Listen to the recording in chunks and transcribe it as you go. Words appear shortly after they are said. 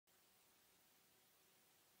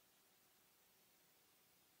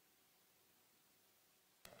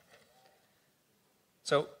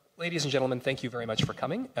So, ladies and gentlemen, thank you very much for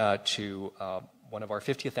coming to one of our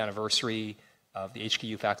 50th anniversary of the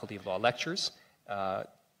HKU Faculty of Law Lectures.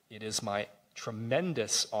 It is my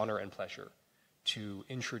tremendous honor and pleasure to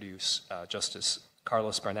introduce Justice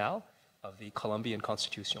Carlos Bernal of the Colombian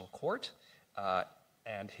Constitutional Court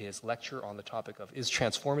and his lecture on the topic of Is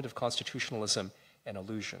Transformative Constitutionalism an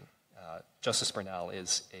Illusion? Justice Bernal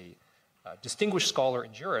is a distinguished scholar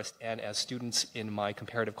and jurist, and as students in my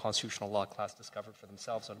comparative constitutional law class discovered for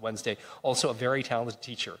themselves on Wednesday, also a very talented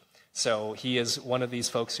teacher. So he is one of these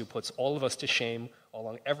folks who puts all of us to shame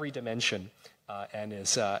along every dimension and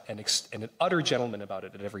is an utter gentleman about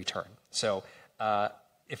it at every turn. So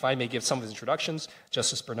if I may give some of his introductions,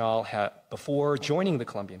 Justice Bernal had, before joining the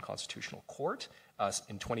Colombian Constitutional Court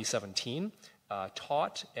in 2017,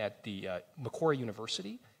 taught at the Macquarie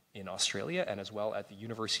University in Australia and as well at the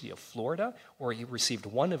University of Florida, where he received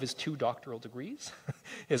one of his 2 doctoral degrees,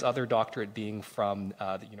 his other doctorate being from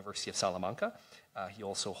the University of Salamanca. He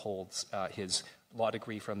also holds his law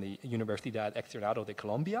degree from the Universidad Externado de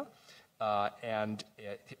Colombia and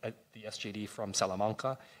the SJD from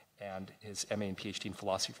Salamanca, and his MA and PhD in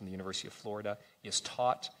philosophy from the University of Florida. He has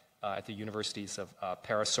taught at the universities of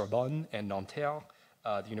Paris-Sorbonne and Nanterre,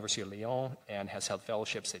 the University of Lyon, and has held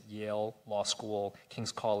fellowships at Yale Law School,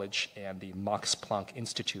 King's College, and the Max Planck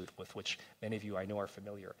Institute, with which many of you I know are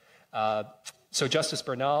familiar. So Justice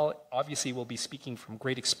Bernal obviously will be speaking from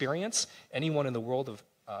great experience. Anyone in the world of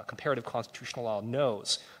comparative constitutional law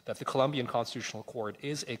knows that the Colombian Constitutional Court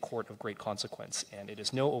is a court of great consequence, and it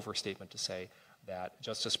is no overstatement to say that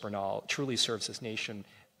Justice Bernal truly serves his nation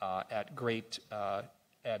at great,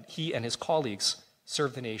 and he and his colleagues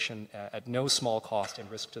serve the nation at no small cost and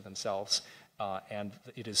risk to themselves. And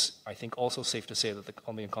it is, I think, also safe to say that the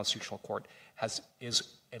Colombian Constitutional Court is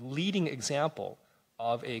a leading example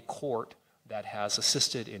of a court that has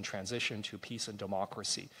assisted in transition to peace and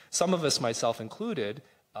democracy. Some of us, myself included,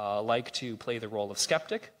 like to play the role of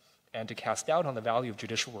skeptic and to cast doubt on the value of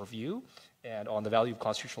judicial review and on the value of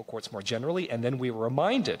constitutional courts more generally. And then we were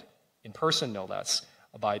reminded, in person no less,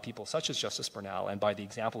 by people such as Justice Bernal and by the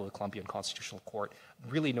example of the Colombian Constitutional Court,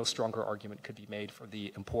 really no stronger argument could be made for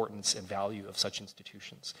the importance and value of such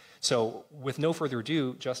institutions. So with no further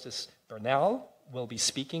ado, Justice Bernal will be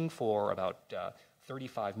speaking for about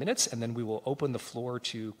 35 minutes, and then we will open the floor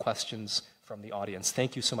to questions from the audience.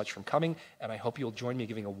 Thank you so much for coming, and I hope you'll join me in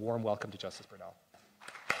giving a warm welcome to Justice Bernal.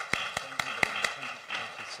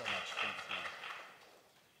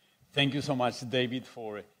 Thank you so much, David,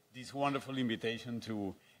 for this wonderful invitation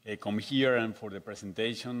to come here and for the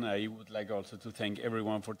presentation. I would like also to thank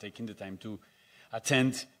everyone for taking the time to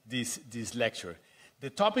attend this lecture. The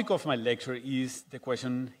topic of my lecture is the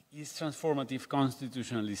question, is transformative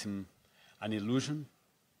constitutionalism an illusion?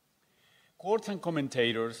 Courts and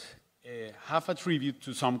commentators have attributed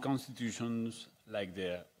to some constitutions, like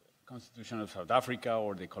the Constitution of South Africa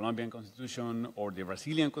or the Colombian Constitution or the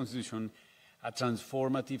Brazilian Constitution, a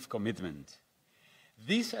transformative commitment.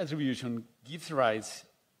 This attribution gives rise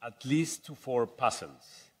at least to 4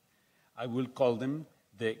 puzzles. I will call them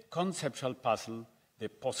the conceptual puzzle, the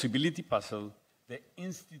possibility puzzle, the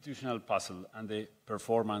institutional puzzle, and the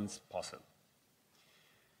performance puzzle.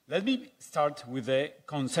 Let me start with the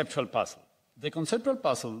conceptual puzzle. The conceptual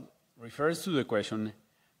puzzle refers to the question,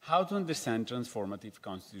 how to understand transformative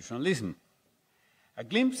constitutionalism. A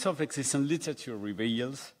glimpse of existing literature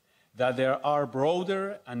reveals that there are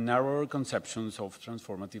broader and narrower conceptions of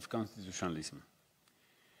transformative constitutionalism.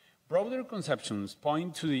 Broader conceptions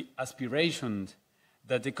point to the aspiration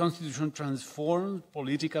that the Constitution transform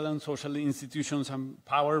political and social institutions and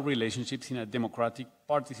power relationships in a democratic,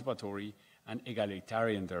 participatory, and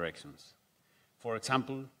egalitarian directions. For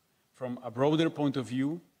example, from a broader point of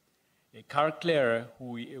view, Karl Clare,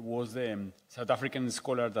 who was the South African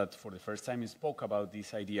scholar that for the first time spoke about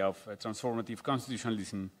this idea of transformative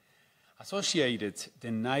constitutionalism, associated the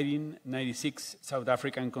 1996 South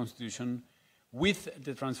African Constitution with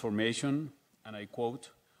the transformation, and I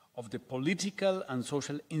quote, of the political and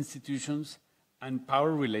social institutions and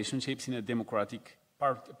power relationships in a democratic,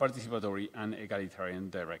 participatory, and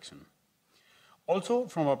egalitarian direction. Also,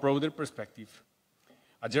 from a broader perspective,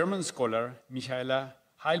 a German scholar, Michaela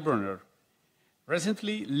Heilbronner,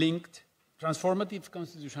 recently linked transformative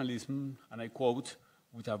constitutionalism, and I quote,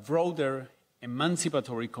 with a broader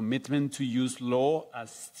emancipatory commitment to use law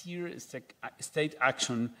as steer state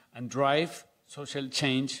action and drive social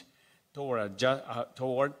change towards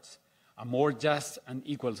a more just and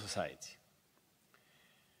equal society.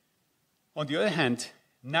 On the other hand,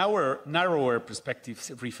 narrower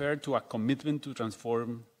perspectives refer to a commitment to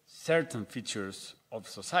transform certain features of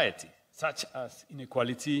society, such as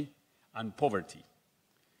inequality and poverty.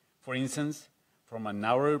 For instance, from a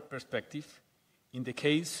narrower perspective, in the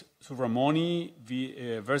case Subramani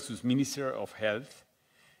versus Minister of Health,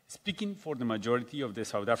 speaking for the majority of the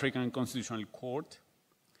South African Constitutional Court,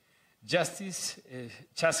 Justice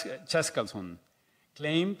Chaskalson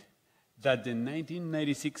claimed that the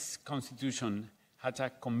 1996 Constitution had a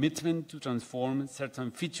commitment to transform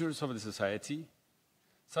certain features of the society,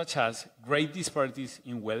 such as great disparities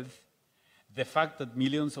in wealth, the fact that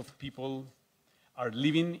millions of people are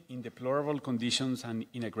living in deplorable conditions and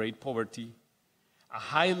in a great poverty, a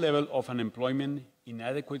high level of unemployment,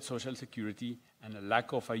 inadequate social security, and a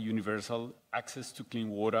lack of a universal access to clean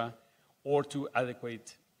water or to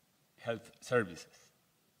adequate health services.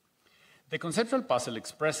 The conceptual puzzle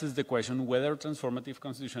expresses the question whether transformative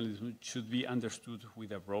constitutionalism should be understood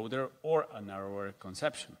with a broader or a narrower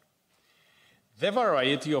conception. The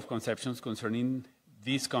variety of conceptions concerning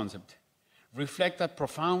this concept reflect a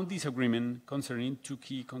profound disagreement concerning two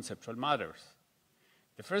key conceptual matters.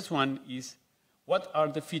 The first one is, what are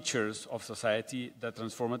the features of society that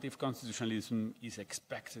transformative constitutionalism is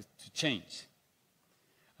expected to change?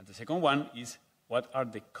 And the second one is, what are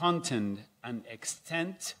the content and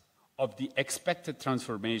extent of the expected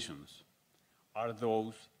transformations? Are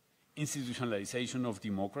those institutionalization of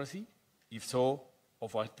democracy? If so,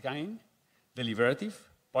 of what kind? Deliberative,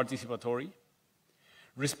 participatory?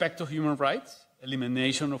 Respect of human rights,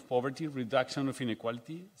 elimination of poverty, reduction of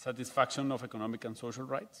inequality, satisfaction of economic and social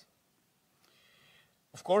rights?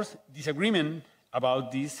 Of course, disagreement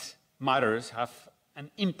about these matters have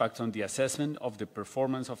an impact on the assessment of the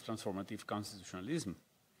performance of transformative constitutionalism.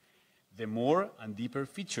 The more and deeper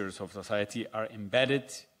features of society are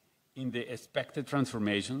embedded in the expected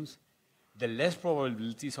transformations, the less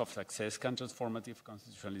probabilities of success can transformative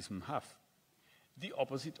constitutionalism have. The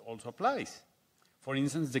opposite also applies. For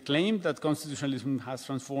instance, the claim that constitutionalism has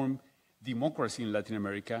transformed democracy in Latin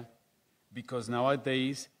America because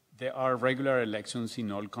nowadays there are regular elections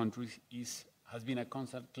in all countries has been a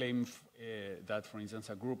constant claim that, for instance,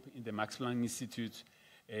 a group in the Max Planck Institute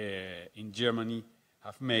in Germany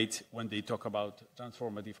have made when they talk about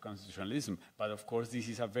transformative constitutionalism. But of course, this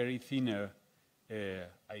is a very thinner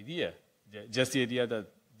idea. Just the idea that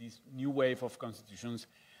this new wave of constitutions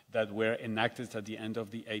that were enacted at the end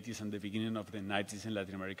of the 80s and the beginning of the 90s in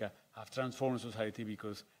Latin America have transformed society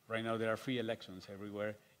because right now there are free elections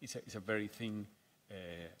everywhere. It's a very thin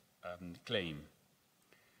claim.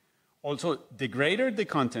 Also, the greater the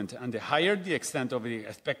content and the higher the extent of the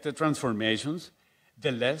expected transformations,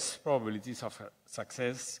 the less probabilities of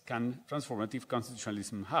success can transformative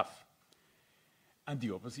constitutionalism have. And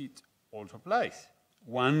the opposite also applies.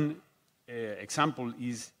 One example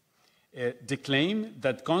is the claim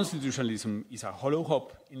that constitutionalism is a hollow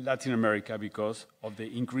hope in Latin America because of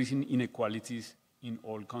the increasing inequalities in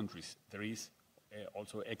all countries. There is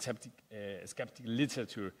also skeptical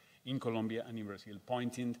literature in Colombia and in Brazil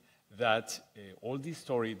pointing that all this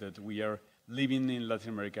story that we are living in Latin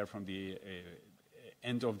America from the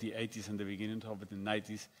end of the 80s and the beginning of the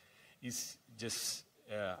 90s is just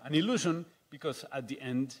an illusion because at the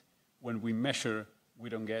end, when we measure, we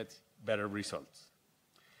don't get better results.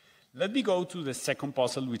 Let me go to the second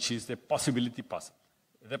puzzle, which is the possibility puzzle.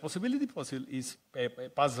 The possibility puzzle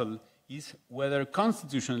is whether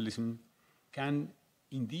constitutionalism can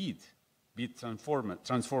indeed be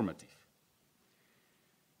transformative.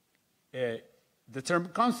 The term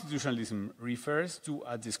constitutionalism refers to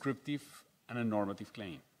a descriptive and a normative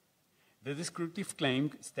claim. The descriptive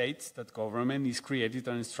claim states that government is created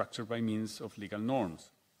and structured by means of legal norms.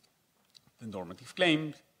 The normative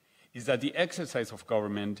claim is that the exercise of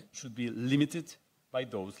government should be limited by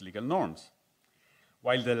those legal norms.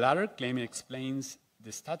 While the latter claim explains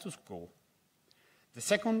the status quo, the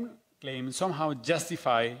second claim somehow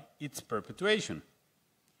justifies its perpetuation.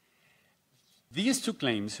 These two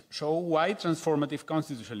claims show why transformative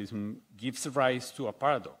constitutionalism gives rise to a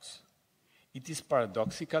paradox. It is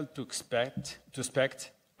paradoxical to expect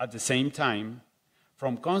at the same time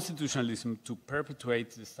from constitutionalism to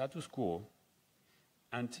perpetuate the status quo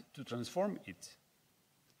and to transform it.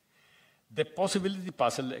 The possibility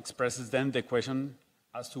puzzle expresses then the question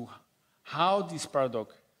as to how this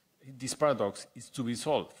paradox is to be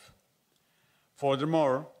solved.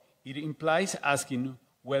 Furthermore, it implies asking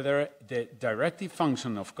whether the directive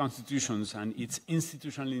function of constitutions and its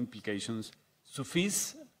institutional implications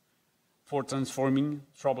suffice for transforming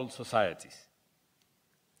troubled societies.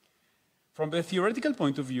 From the theoretical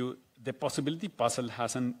point of view, the possibility puzzle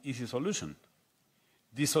has an easy solution.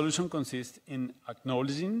 This solution consists in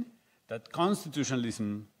acknowledging that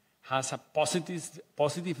constitutionalism has a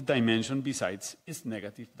positive dimension besides its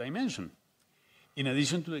negative dimension. In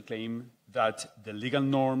addition to the claim that the legal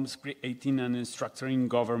norms creating and structuring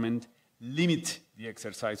government limit the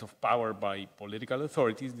exercise of power by political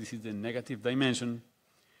authorities, this is the negative dimension,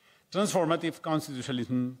 transformative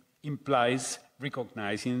constitutionalism implies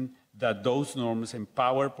recognizing that those norms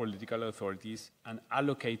empower political authorities and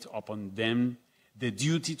allocate upon them the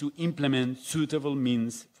duty to implement suitable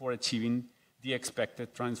means for achieving the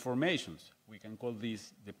expected transformations. We can call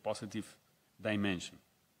this the positive dimension.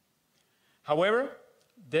 However,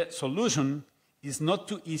 the solution is not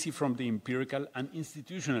too easy from the empirical and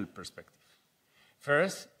institutional perspective.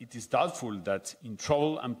 First, it is doubtful that in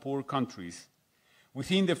troubled and poor countries,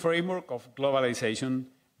 within the framework of globalization,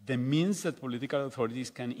 the means that political authorities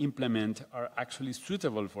can implement are actually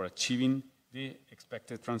suitable for achieving the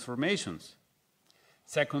expected transformations.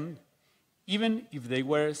 Second, even if they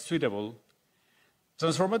were suitable,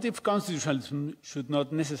 transformative constitutionalism should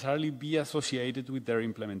not necessarily be associated with their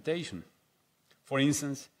implementation. For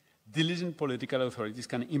instance, diligent political authorities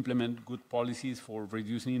can implement good policies for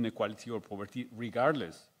reducing inequality or poverty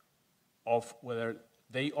regardless of whether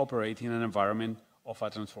they operate in an environment of a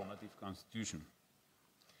transformative constitution.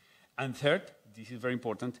 And third, this is very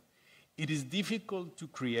important, it is difficult to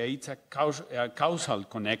create a causal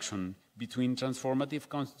connection between transformative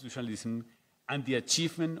constitutionalism and the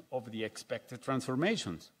achievement of the expected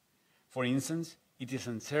transformations. For instance, it is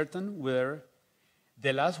uncertain whether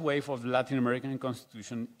the last wave of the Latin American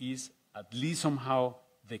constitution is at least somehow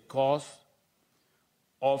the cause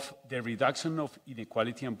of the reduction of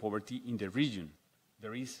inequality and poverty in the region.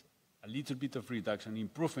 There is a little bit of reduction,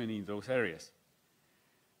 improvement in those areas.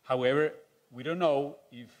 However, we don't know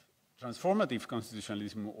if transformative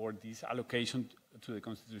constitutionalism or this allocation to the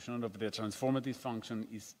constitution of the transformative function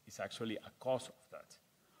is actually a cause of that.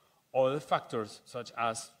 Other factors such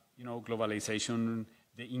as globalization,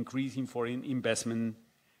 the increase in foreign investment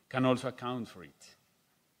can also account for it.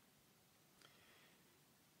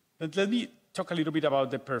 But let me talk a little bit about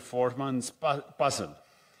the performance puzzle.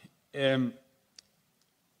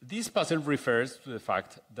 This puzzle refers to the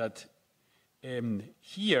fact that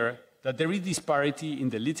here that there is disparity in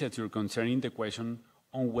the literature concerning the question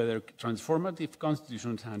on whether transformative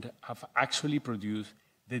constitutions have actually produced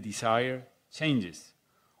the desired changes,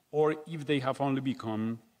 or if they have only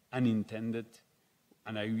become unintended,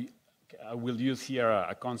 and I will use here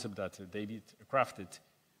a concept that David crafted,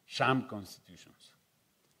 sham constitutions.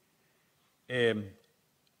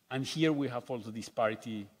 And here we have also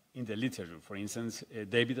disparity in the literature. For instance,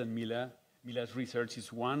 David and Mila's research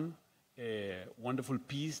is one wonderful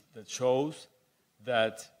piece that shows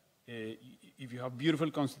that if you have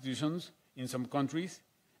beautiful constitutions in some countries,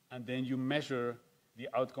 and then you measure the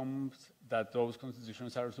outcomes that those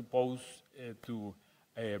constitutions are supposed to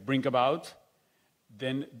bring about,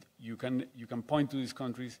 then you can point to these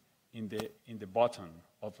countries in the bottom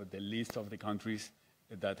of the list of the countries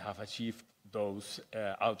that have achieved those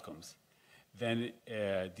outcomes. Then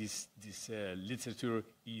this literature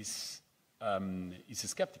is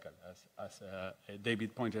skeptical, as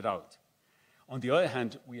David pointed out. On the other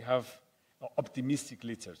hand, we have optimistic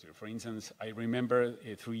literature. For instance, I remember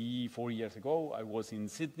 3-4 years ago, I was in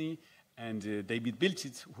Sydney, and David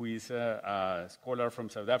Bilchitz, who is a scholar from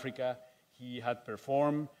South Africa, he had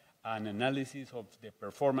performed an analysis of the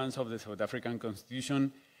performance of the South African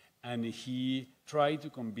Constitution, and he tried to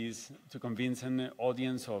convince an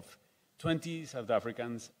audience of 20 South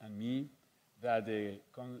Africans and me that the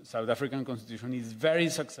South African Constitution is very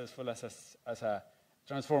successful as a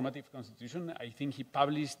transformative constitution. I think he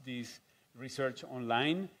published this research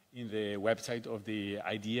online in the website of the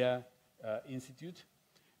IDEA Institute.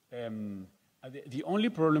 The only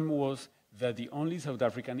problem was that the only South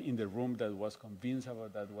African in the room that was convinced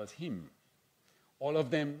about that was him. All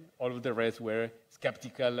of the rest were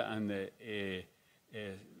skeptical and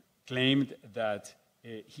claimed that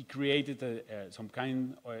he created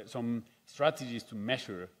some strategies to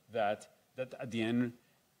measure that at the end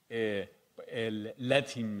led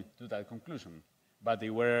him to that conclusion. But they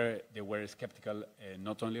were skeptical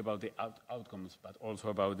not only about the outcomes, but also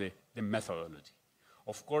about the methodology.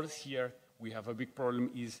 Of course, here we have a big problem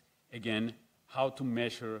is, again, how to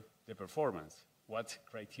measure the performance. What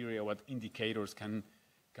criteria, what indicators can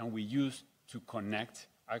we use to connect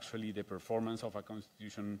actually the performance of a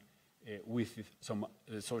constitution with some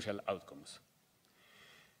social outcomes?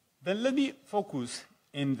 Then let me focus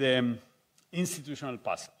in the institutional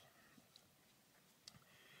puzzle.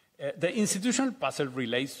 The institutional puzzle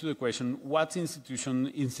relates to the question, what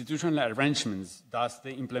institutional arrangements does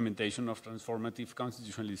the implementation of transformative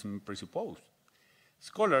constitutionalism presuppose?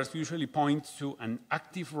 Scholars usually point to an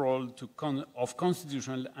active role of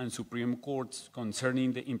constitutional and Supreme Courts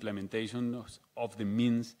concerning the implementation of the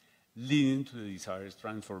means leading to the desired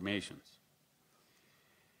transformations.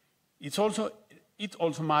 It also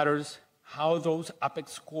matters how those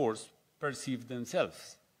apex courts perceive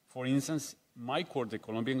themselves. For instance, my court, the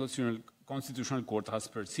Colombian Constitutional Court, has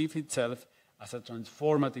perceived itself as a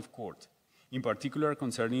transformative court, in particular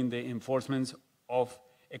concerning the enforcement of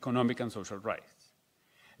economic and social rights.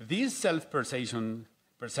 This self-perception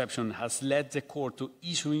has led the court to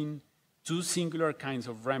issuing two singular kinds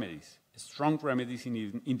of remedies: strong remedies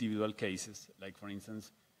in individual cases, like, for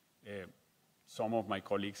instance, some of my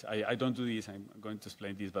colleagues, I don't do this, I'm going to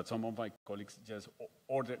explain this, but some of my colleagues just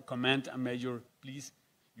command a measure, please,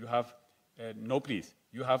 you have, no please,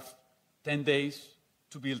 you have 10 days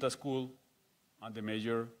to build a school, and the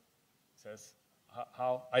mayor says,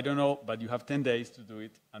 how? I don't know, but you have 10 days to do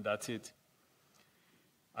it, and that's it.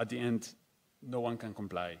 At the end, no one can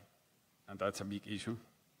comply, and that's a big issue.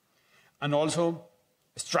 And also,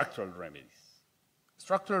 structural remedies.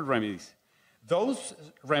 Structural remedies. Those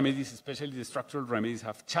remedies, especially the structural remedies,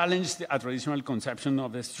 have challenged a traditional conception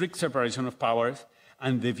of the strict separation of powers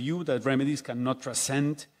and the view that remedies cannot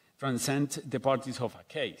transcend the parties of a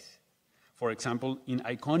case. For example, in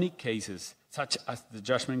iconic cases, such as the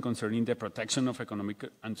judgment concerning the protection of economic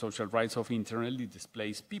and social rights of internally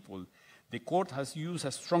displaced people, the court has used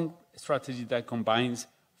a strong strategy that combines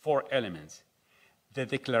four elements: the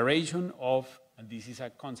declaration of, and this is a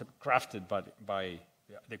concept crafted by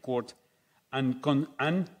the court,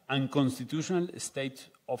 unconstitutional state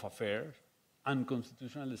of affairs,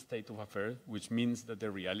 unconstitutional state of affairs, which means that the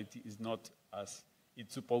reality is not as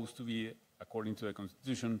it's supposed to be according to the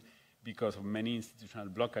Constitution, because of many institutional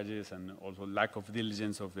blockages and also lack of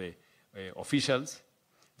diligence of the officials.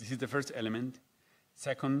 This is the first element.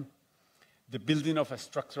 Second, the building of a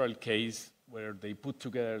structural case where they put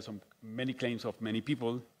together many claims of many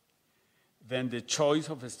people. Then the choice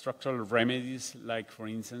of structural remedies, like, for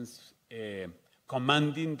instance,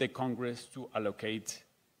 commanding the Congress to allocate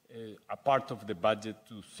a part of the budget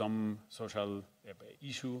to some social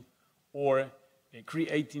issue, or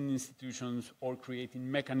creating institutions or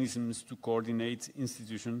creating mechanisms to coordinate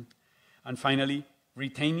institutions. And finally,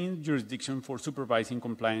 retaining jurisdiction for supervising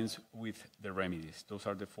compliance with the remedies. Those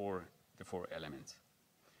are the four elements.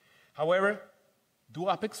 However, do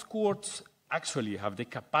apex courts actually have the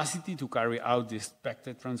capacity to carry out the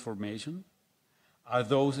expected transformation? Are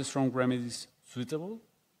those strong remedies suitable?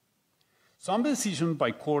 Some decisions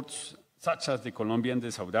by courts, such as the Colombian,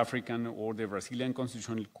 the South African, or the Brazilian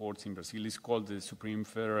constitutional courts in Brazil is called the Supreme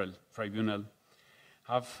Federal Tribunal,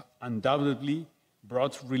 have undoubtedly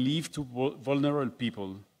brought relief to vulnerable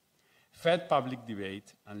people, fed public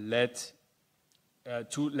debate, and led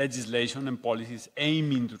to legislation and policies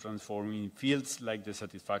aiming to transform in fields like the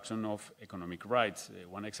satisfaction of economic rights.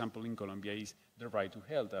 One example in Colombia is the right to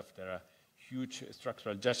health. After a huge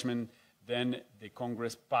structural judgment, then the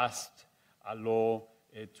Congress passed a law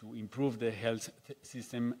to improve the health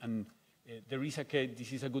system, and there is a case,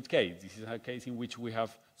 this is a good case. This is a case in which we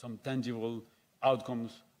have some tangible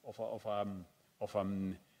outcomes of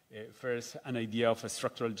first an idea of a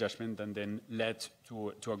structural judgment and then led to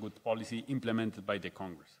a good policy implemented by the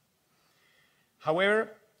Congress.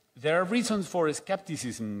 However, there are reasons for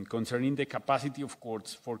skepticism concerning the capacity of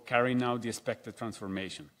courts for carrying out the expected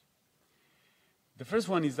transformation. The first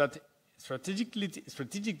one is that strategic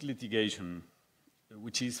litigation,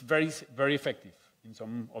 which is very, very effective in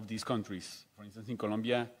some of these countries. For instance, in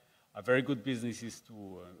Colombia, a very good business is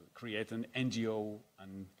to create an NGO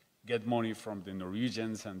and get money from the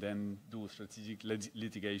Norwegians and then do strategic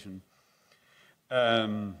litigation,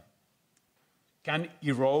 can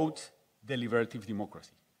erode deliberative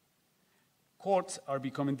democracy. Courts are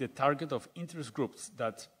becoming the target of interest groups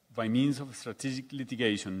that, by means of strategic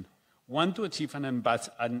litigation, want to achieve an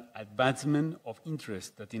advancement of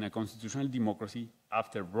interest that in a constitutional democracy,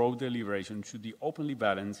 after broad deliberation, should be openly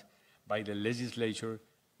balanced by the legislature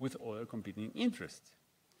with other competing interests.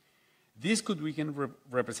 This could weaken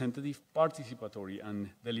representative, participatory, and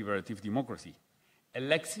deliberative democracy.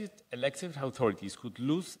 Elected authorities could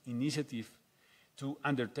lose initiative to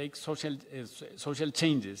undertake social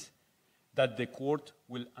changes that the court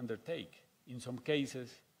will undertake. In some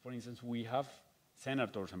cases, for instance, we have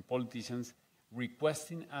senators and politicians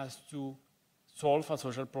requesting us to solve a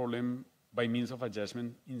social problem by means of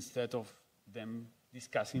adjustment instead of them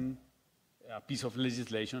discussing a piece of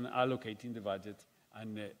legislation, allocating the budget,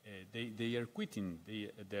 and they are quitting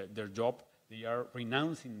their job. They are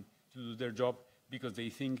renouncing to do their job because they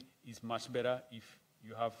think it's much better if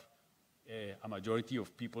you have a majority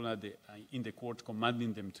of people in the court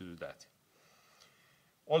commanding them to do that.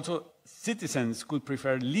 Also, citizens could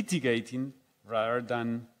prefer litigating rather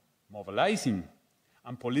than mobilizing,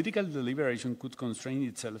 and political deliberation could constrain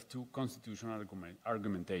itself to constitutional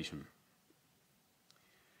argumentation.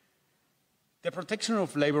 The protection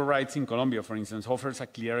of labor rights in Colombia, for instance, offers a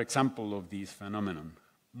clear example of this phenomenon.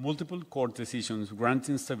 Multiple court decisions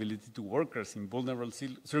granting stability to workers in vulnerable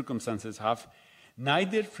circumstances have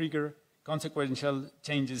neither triggered consequential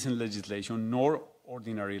changes in legislation nor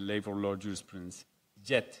ordinary labor law jurisprudence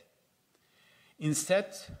yet.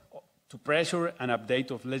 Instead, to pressure an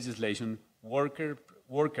update of legislation,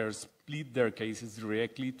 workers plead their cases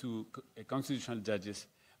directly to constitutional judges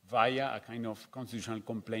via a kind of constitutional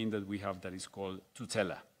complaint that we have that is called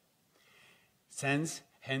tutela.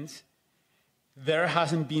 Hence, there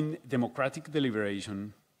hasn't been democratic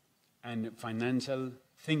deliberation and financial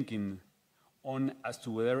thinking on as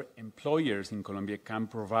to whether employers in Colombia can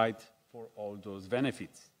provide for all those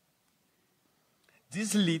benefits.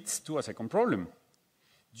 This leads to a second problem.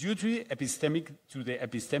 Due to the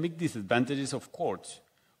epistemic disadvantages of courts,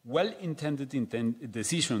 well-intended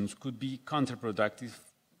decisions could be counterproductive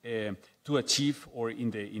to achieve or in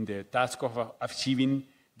the task of achieving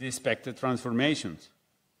the expected transformations.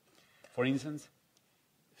 For instance,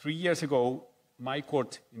 3 years ago, my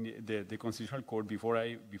court, the Constitutional Court, before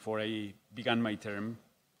I began my term,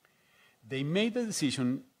 they made a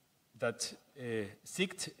decision that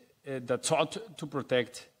sought to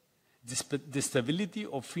protect the stability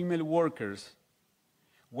of female workers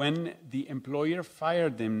when the employer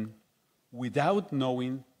fired them without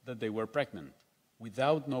knowing that they were pregnant.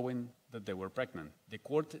 The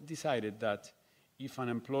court decided that if an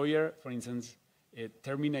employer, for instance,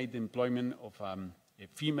 terminates the employment of a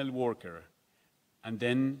female worker, and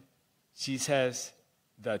then she says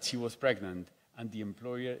that she was pregnant, and the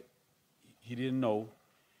employer, he didn't know,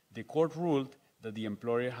 the court ruled that the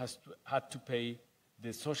employer had to pay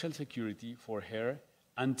the Social Security for her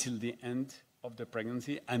until the end of the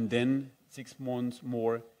pregnancy, and then 6 months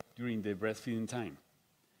more during the breastfeeding time.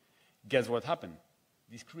 Guess what happened?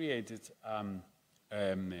 This created an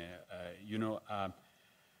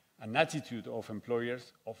attitude of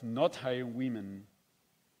employers of not hiring women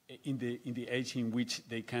in the age in which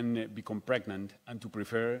they can become pregnant and to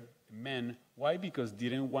prefer men. Why? Because they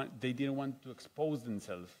didn't want to expose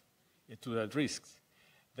themselves to that risks.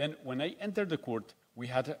 Then when I entered the court, we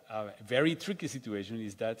had a very tricky situation,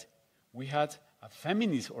 is that we had a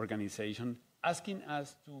feminist organization asking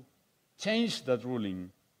us to change that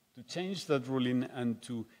ruling and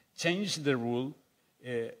to change the rule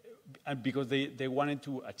because they wanted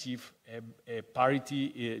to achieve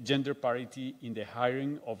gender parity in the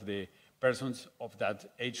hiring of the persons of that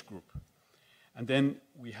age group. And then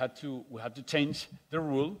we had to change the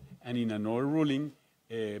rule, and in another ruling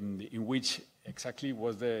in which exactly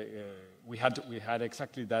was we had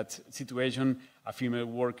exactly that situation. A female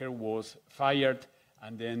worker was fired,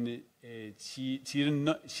 and then she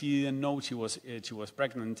didn't know she was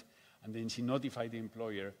pregnant, and then she notified the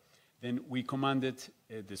employer. Then we commanded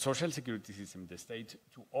the social security system, the state,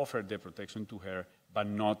 to offer the protection to her, but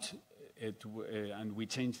not and we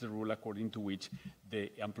changed the rule according to which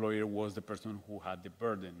the employer was the person who had the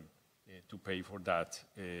burden to pay for that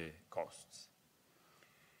costs.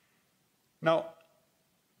 Now,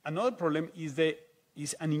 another problem is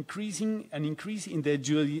an increase in the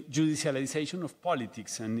judicialization of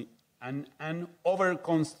politics and an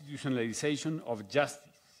over-constitutionalization of justice.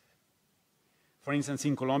 For instance,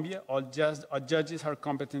 in Colombia, all judges are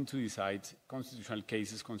competent to decide constitutional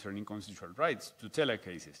cases concerning constitutional rights, tutela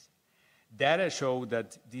cases. Data show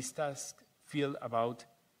that these tasks fill about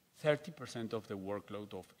 30% of the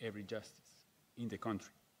workload of every justice in the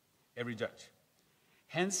country, every judge.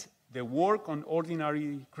 Hence, the work on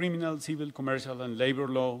ordinary criminal, civil, commercial, and labor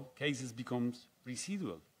law cases becomes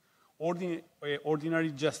residual.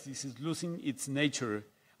 Ordinary justice is losing its nature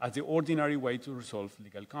as the ordinary way to resolve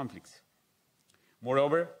legal conflicts.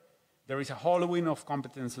 Moreover, there is a hollowing of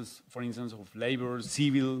competences, for instance, of labor,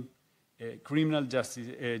 civil, criminal justice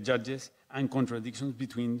judges, and contradictions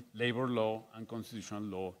between labor law and constitutional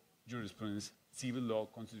law jurisprudence, civil law,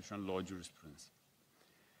 constitutional law jurisprudence.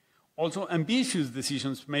 Also, ambitious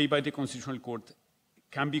decisions made by the Constitutional Court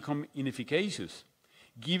can become inefficacious,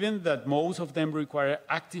 given that most of them require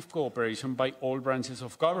active cooperation by all branches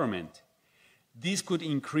of government. This could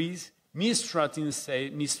increase mistrusting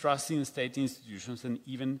state institutions and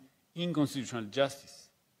even inconstitutional justice.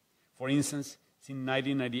 For instance, since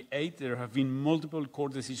 1998, there have been multiple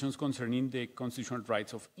court decisions concerning the constitutional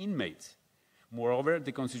rights of inmates. Moreover,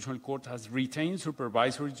 the Constitutional Court has retained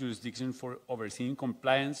supervisory jurisdiction for overseeing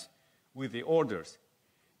compliance with the orders.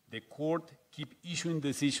 The court keep issuing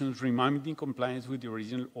decisions reminding compliance with the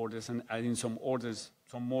original orders and adding some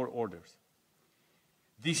more orders.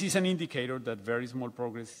 This is an indicator that very small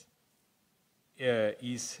progress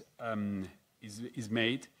is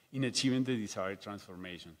made in achieving the desired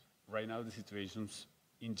transformation. Right now, the situations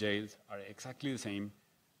in jails are exactly the same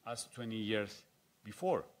as 20 years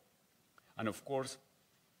before. And of course,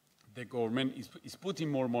 the government is putting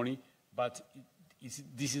more money, but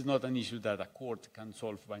this is not an issue that a court can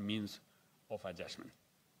solve by means of adjustment.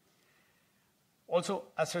 Also,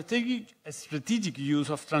 a strategic use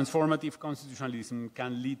of transformative constitutionalism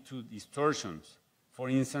can lead to distortions. For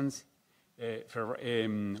instance,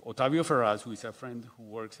 Otavio Ferraz, who is a friend who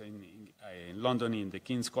works in London in the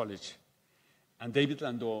King's College, and David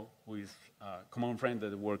Landau, who is a common friend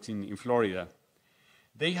that works in Florida,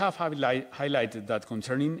 they have highlighted that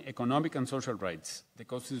concerning economic and social rights, the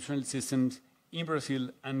constitutional systems in Brazil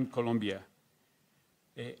and Colombia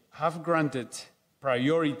have granted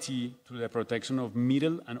priority to the protection of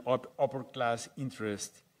middle and upper class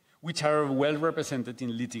interests, which are well represented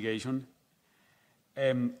in litigation,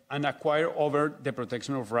 and acquire over the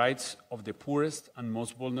protection of rights of the poorest and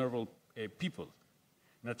most vulnerable people.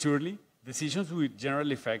 Naturally, decisions with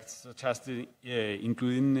general effects, such as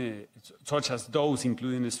those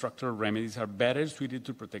including structural remedies, are better suited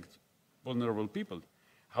to protect vulnerable people.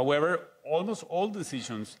 However, almost all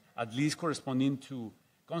decisions, at least corresponding to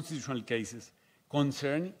constitutional cases,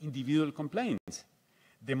 concern individual complaints.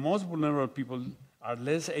 The most vulnerable people are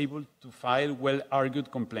less able to file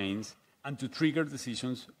well-argued complaints and to trigger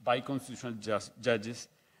decisions by constitutional judges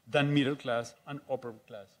than middle-class and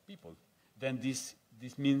upper-class people. Then this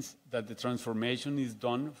means that the transformation is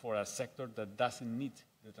done for a sector that doesn't need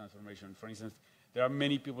the transformation. For instance, there are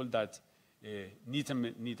many people that need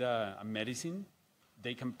a medicine.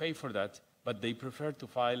 They can pay for that, but they prefer to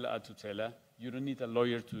file a tutela. You don't need a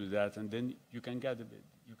lawyer to do that, and then you can get the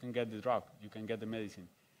drug, you can get the medicine.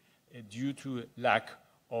 Due to lack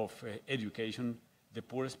of education, the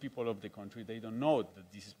poorest people of the country, they don't know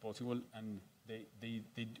that this is possible, and they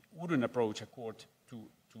wouldn't approach a court to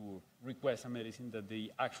request a medicine that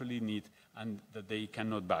they actually need and that they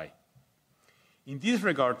cannot buy. In this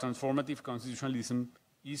regard, transformative constitutionalism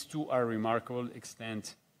is to a remarkable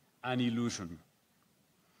extent an illusion.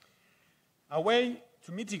 A way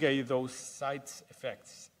to mitigate those side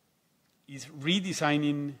effects is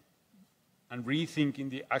redesigning and rethinking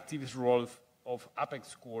the activist role of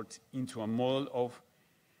apex courts into a model of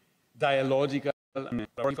dialogical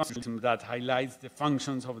constitutionalism that highlights the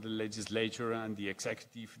functions of the legislature and the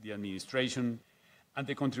executive, the administration, and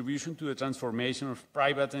the contribution to the transformation of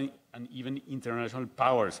private and even international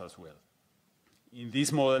powers as well. In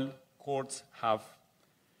this model, courts have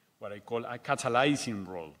what I call a catalyzing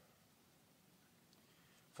role.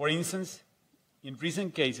 For instance, in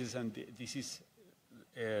recent cases, and this is,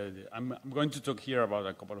 I'm going to talk here about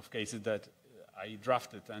a couple of cases that I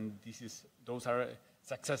drafted, and those are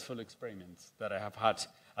successful experiments that I have had,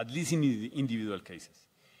 at least in the individual cases.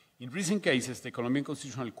 In recent cases, the Colombian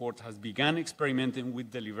Constitutional Court has begun experimenting with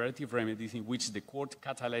deliberative remedies in which the court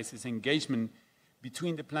catalyzes engagement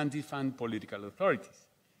between the plaintiff and political authorities.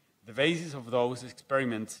 The basis of those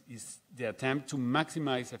experiments is the attempt to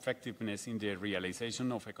maximize effectiveness in the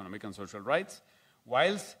realization of economic and social rights,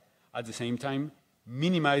 whilst at the same time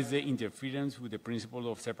minimize the interference with the principle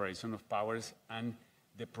of separation of powers and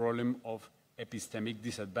the problem of epistemic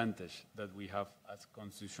disadvantage that we have as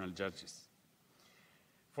constitutional judges.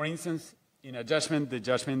 For instance, in a judgment, the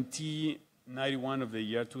judgment T91 of the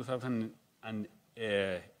year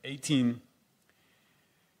 2018,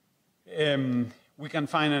 we can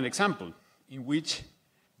find an example in which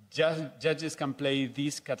judges can play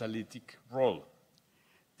this catalytic role.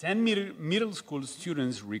 10 middle school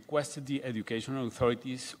students requested the educational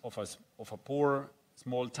authorities of a poor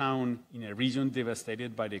small town in a region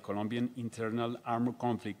devastated by the Colombian internal armed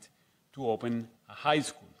conflict to open a high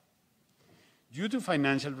school. Due to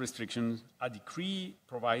financial restrictions, a decree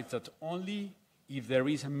provides that only if there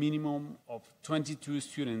is a minimum of 22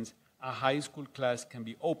 students, a high school class can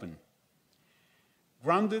be opened.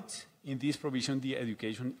 Grounded in this provision, the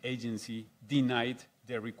education agency denied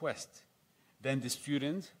their request. Then the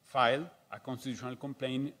students filed a constitutional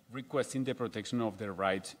complaint requesting the protection of their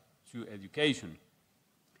right to education.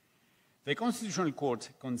 The Constitutional Court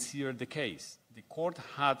considered the case. The court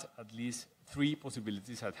had at least 3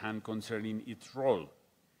 possibilities at hand concerning its role.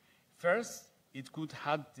 First, it could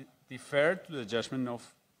have deferred to the judgment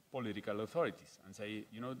of political authorities and say,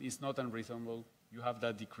 it's not unreasonable, you have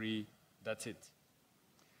that decree, that's it.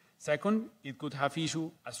 Second, it could have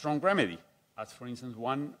issued a strong remedy, as for instance,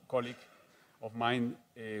 one colleague of mine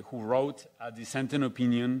who wrote a dissenting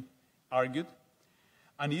opinion argued,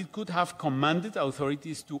 and it could have commanded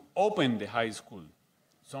authorities to open the high school.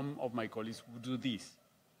 Some of my colleagues would do this,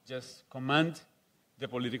 just command the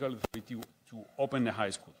political authority to open the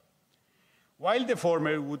high school. While the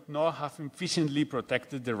former would not have efficiently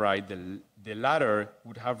protected the right, the latter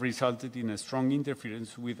would have resulted in a strong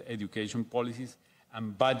interference with education policies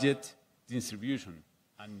and budget distribution,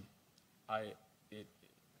 and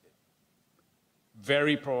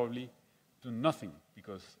very probably to nothing,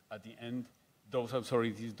 because at the end, those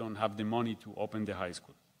authorities don't have the money to open the high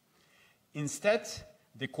school. Instead,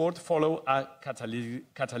 the court followed a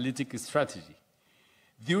catalytic strategy.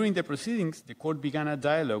 During the proceedings, the court began a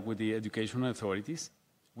dialogue with the education authorities.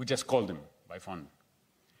 We just called them by phone.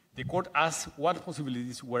 The court asked what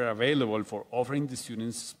possibilities were available for offering the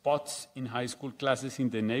students spots in high school classes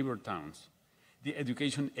in the neighbor towns. The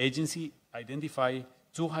education agency identified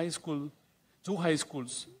two high schools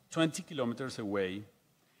 20 kilometers away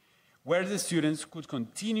where the students could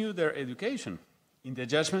continue their education. In the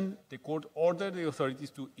judgment, the court ordered the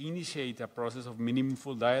authorities to initiate a process of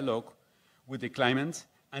meaningful dialogue with the claimants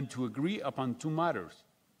and to agree upon two matters: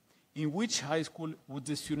 in which high school would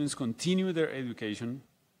the students continue their education,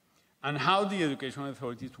 and how the education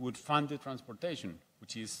authorities would fund the transportation,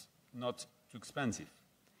 which is not too expensive.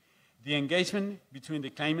 The engagement between the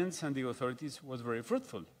claimants and the authorities was very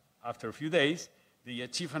fruitful. After a few days, they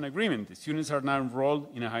achieved an agreement. The students are now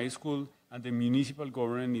enrolled in a high school, and the municipal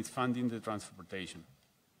government is funding the transportation.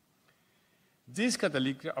 This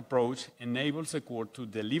catalytic approach enables the court to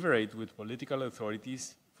deliberate with political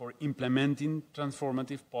authorities for implementing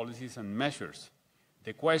transformative policies and measures.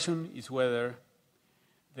 The question is whether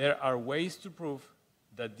there are ways to prove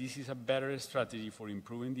that this is a better strategy for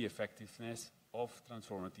improving the effectiveness of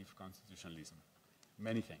transformative constitutionalism.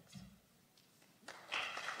 Many thanks.